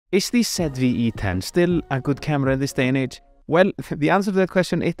Is the ZV-E10 still a good camera in this day and age? Well, the answer to that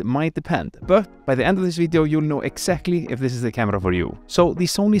question, it might depend, but by the end of this video you'll know exactly if this is the camera for you. So the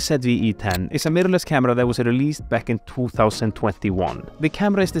Sony ZV-E10 is a mirrorless camera that was released back in 2021. The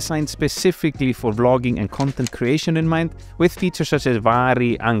camera is designed specifically for vlogging and content creation in mind, with features such as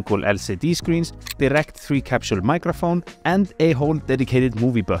vari-angle LCD screens, direct 3-capsule microphone, and a whole dedicated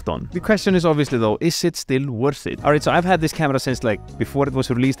movie button. The question is obviously though, is it still worth it? Alright, so I've had this camera since like before it was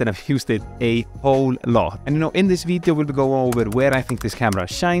released and I've used it a whole lot. And you know, in this video we'll be going over where I think this camera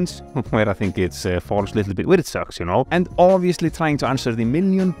shines, where I think it falls a little bit where it sucks, you know, and obviously trying to answer the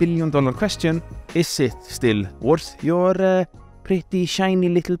 $1,000,000,000 question, is it still worth your pretty shiny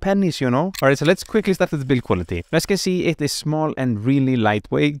little pennies, you know? Alright, so let's quickly start with the build quality. As you can see, it is small and really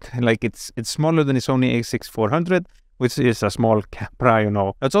lightweight, like it's smaller than the Sony a6400, which is a small camera, you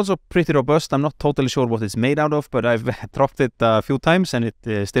know. It's also pretty robust. I'm not totally sure what it's made out of, but I've dropped it a few times and it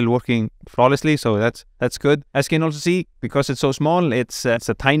is still working flawlessly, so that's good. As you can also see, because it's so small, it's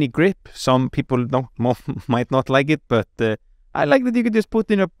a tiny grip. Some people might not like it, but I like that you can just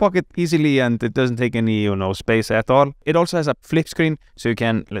put in your pocket easily and it doesn't take any, you know, space at all. It also has a flip screen, so you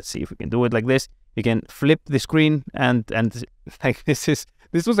can, let's see if we can do it like this. You can flip the screen and like this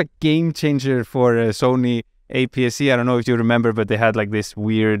was a game changer for Sony APS-C. I don't know if you remember, but they had like this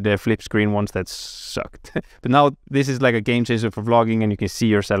weird flip screen once that sucked. But now this is like a game changer for vlogging and you can see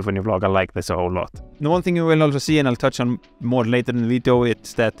yourself when you vlog. I like this a whole lot. The one thing you will also see, and I'll touch on more later in the video,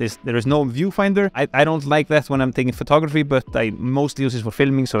 it's that there is no viewfinder. I don't like that when I'm taking photography, but I mostly use it for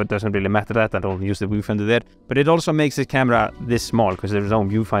filming, so it doesn't really matter that I don't use the viewfinder there. But it also makes the camera this small because there's no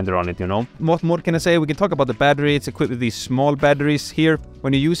viewfinder on it, you know. What more can I say? We can talk about the battery. It's equipped with these small batteries here.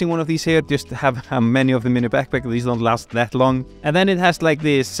 When you're using one of these here, just have many of them in your backpack. These don't last that long. And then it has like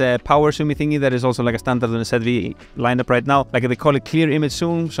this power zooming thingy that is also like a standard in the ZV lineup right now. Like they call it clear image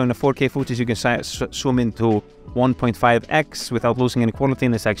zoom. So in a 4K footage you can zoom into 1.5x without losing any quality,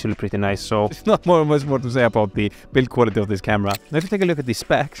 and it's actually pretty nice. So it's not much more to say about the build quality of this camera. Now if you take a look at the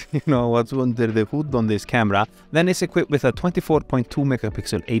specs, you know what's under the hood on this camera, then it's equipped with a 24.2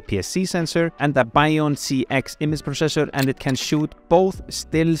 megapixel APS-C sensor and a Bion CX image processor, and it can shoot both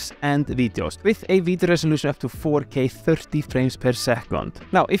stills and videos with a video resolution up to 4K 30 frames per second.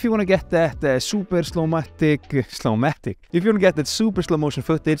 Now if you want to get that super slow motion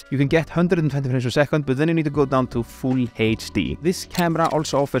footage, you can get 120 frames per second, but then you need to go down to full HD. This camera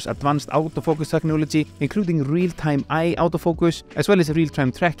also offers advanced autofocus technology, including real-time eye autofocus, as well as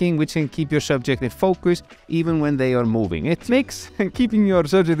real-time tracking, which can keep your subject in focus even when they are moving. It makes keeping your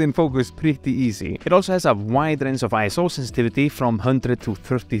subject in focus pretty easy. It also has a wide range of ISO sensitivity from 100 to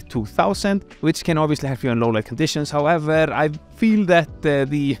 32,000, which can obviously help you in low light conditions. However, I feel that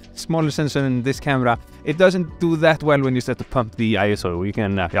the smaller sensor in this camera, it doesn't do that well when you start to pump the ISO. You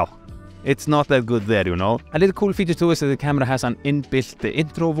can, it's not that good there, you know. A little cool feature too is that the camera has an inbuilt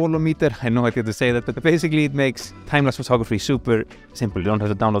intro volumeter. I know I get to say that, but basically it makes time-lapse photography super simple. You don't have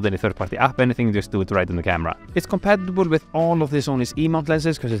to download any third-party app, anything, just do it right in the camera. It's compatible with all of the Sony's E-mount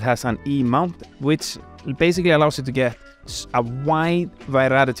lenses because it has an E-mount, which basically allows you to get a wide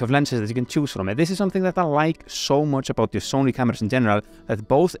variety of lenses that you can choose from. And this is something that I like so much about your Sony cameras in general, that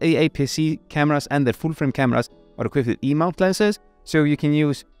both APS-C cameras and their full-frame cameras are equipped with E-mount lenses, so you can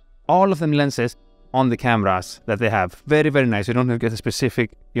use all of them lenses on the cameras that they have. Very, very nice. You don't have to get a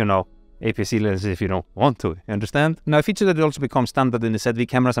specific, you know, APS-C lenses if you don't want to, you understand? Now, a feature that also becomes standard in the ZV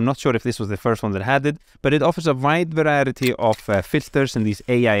cameras, I'm not sure if this was the first one that had it, but it offers a wide variety of filters and these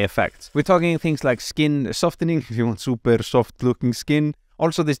AI effects. We're talking things like skin softening, if you want super soft looking skin.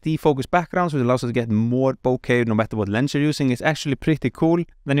 Also, this defocus backgrounds, which allows you to get more bokeh no matter what lens you're using, is actually pretty cool.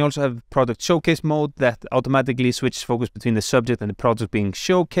 Then you also have product showcase mode that automatically switches focus between the subject and the product being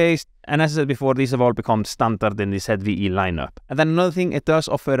showcased. And as I said before, these have all become standard in the ZV-E lineup. And then another thing, it does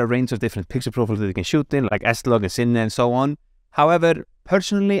offer a range of different pixel profiles that you can shoot in, like S-Log and Cine and so on. However,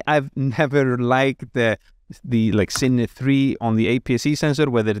 personally, I've never liked the like Cine 3 on the APS-C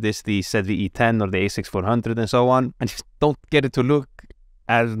sensor, whether it is the ZV-E10 or the a6400 and so on. I just don't get it to look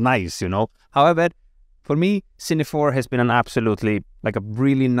as nice, you know. However, for me, Cine 4 has been an absolutely, like a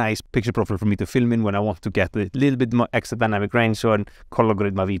really nice picture profile for me to film in when I want to get a little bit more extra dynamic range and color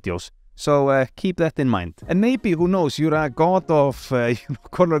grade my videos. So keep that in mind. And maybe, who knows, you're a god of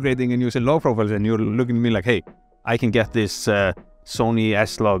color grading and using low profiles, and you're looking at me like, hey, I can get this Sony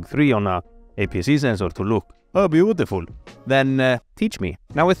S-Log 3 on a APS-C sensor to look beautiful. Then teach me.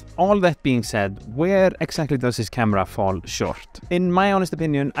 Now, with all that being said, where exactly does this camera fall short? In my honest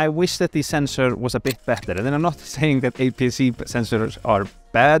opinion, I wish that the sensor was a bit better. And then I'm not saying that APS-C sensors are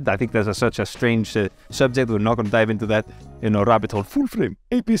bad. I think that's such a strange subject. We're not going to dive into that, rabbit hole. Full frame,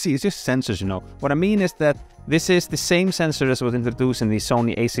 APS-C, it's just sensors, What I mean is that this is the same sensor as was introduced in the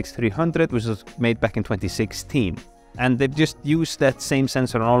Sony a6300, which was made back in 2016. And they've just used that same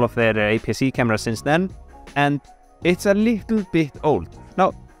sensor on all of their APS-C cameras since then. And it's a little bit old.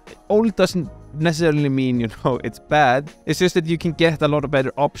 Now, old doesn't necessarily mean, it's bad. It's just that you can get a lot of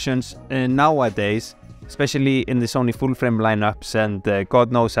better options nowadays, especially in the Sony full-frame lineups. And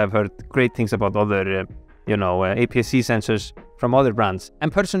God knows I've heard great things about other, APS-C sensors from other brands.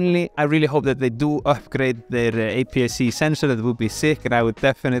 And personally, I really hope that they do upgrade their APS-C sensor. That would be sick, and I would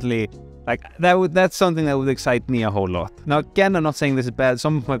definitely... that's something that would excite me a whole lot. Now again, I'm not saying this is bad.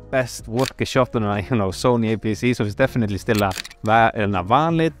 Some of my best work is shot on a, Sony APS-C, so it's definitely still a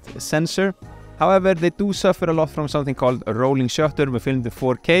valid sensor. However, they do suffer a lot from something called a rolling shutter when filmed in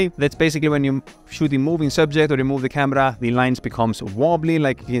 4K. That's basically when you shoot a moving subject or you move the camera, the lines becomes wobbly,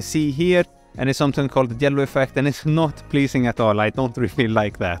 like you can see here. And it's something called the yellow effect, and it's not pleasing at all. I don't really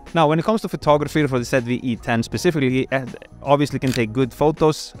like that. Now, when it comes to photography for the ZV-E10 specifically, it obviously can take good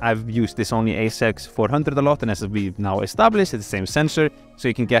photos. I've used the Sony a6400 a lot, and as we've now established, it's the same sensor, so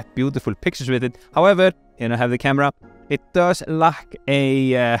you can get beautiful pictures with it. However, I have the camera, it does lack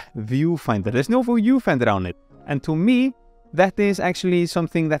a viewfinder. There's no viewfinder on it. And to me, that is actually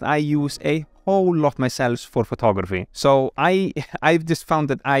something that I use a whole lot myself for photography. So I've just found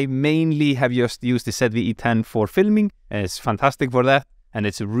that I mainly have just used the ZV-E10 for filming. It's fantastic for that, and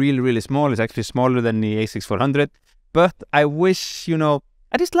it's really small. It's actually smaller than the a6400. But I wish,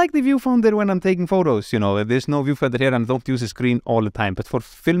 I just like the viewfinder when I'm taking photos. There's no viewfinder here, and I don't use the screen all the time. But for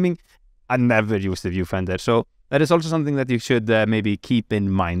filming, I never use the viewfinder. So that is also something that you should maybe keep in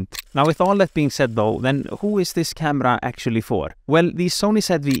mind. Now, with all that being said though, then who is this camera actually for? Well, the Sony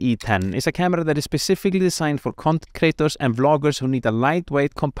ZV-E10 is a camera that is specifically designed for content creators and vloggers who need a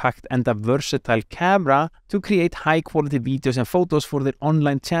lightweight, compact and a versatile camera to create high quality videos and photos for their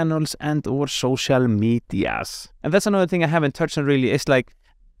online channels and or social medias. And that's another thing I haven't touched on really, is like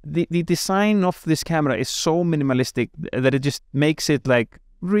the design of this camera is so minimalistic that it just makes it like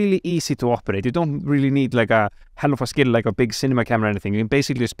really easy to operate. You don't really need like a hell of a skill like a big cinema camera or anything. You can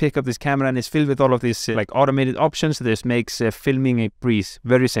basically just pick up this camera, and it's filled with all of these like automated options that just makes filming a breeze.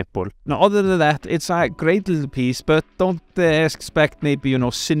 Very simple. Now, other than that, it's a great little piece, but don't expect maybe,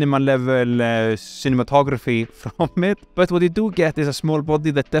 cinema level cinematography from it. But what you do get is a small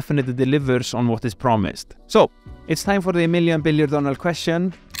body that definitely delivers on what is promised. So, it's time for the $1 billion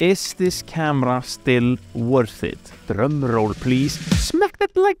question. Is this camera still worth it? Drum roll, please. Smack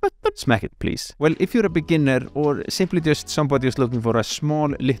that like button. Smack it, please. Well, if you're a beginner or simply just somebody who's looking for a small,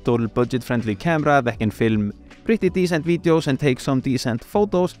 little, budget-friendly camera that can film pretty decent videos and take some decent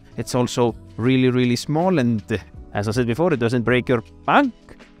photos, it's also really small, and as I said before, it doesn't break your bank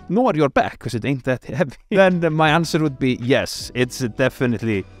nor your back because it ain't that heavy. Then my answer would be yes, it's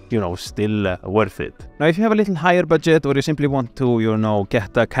definitely still worth it. Now, if you have a little higher budget or you simply want to,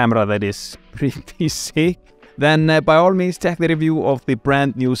 get a camera that is pretty sick, then by all means check the review of the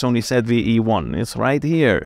brand new Sony ZV-E10. It's right here.